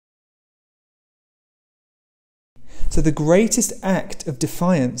So the greatest act of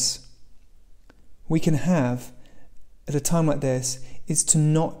defiance we can have at a time like this is to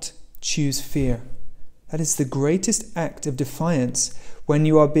not choose fear. That is the greatest act of defiance when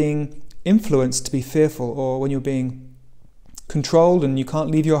you are being influenced to be fearful, or when you're being controlled and you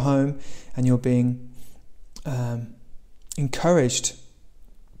can't leave your home, and you're being encouraged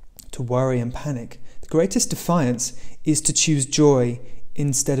to worry and panic. The greatest defiance is to choose joy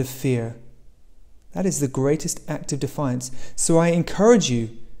instead of fear. That is the greatest act of defiance. So I encourage you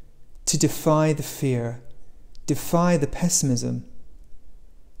to defy the fear, defy the pessimism,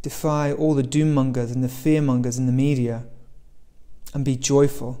 defy all the doom-mongers and the fear-mongers in the media, and be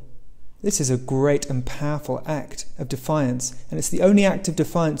joyful. This is a great and powerful act of defiance, and it's the only act of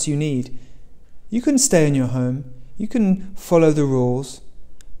defiance you need. You can stay in your home, you can follow the rules,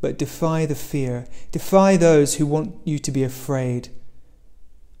 but defy the fear. Defy those who want you to be afraid.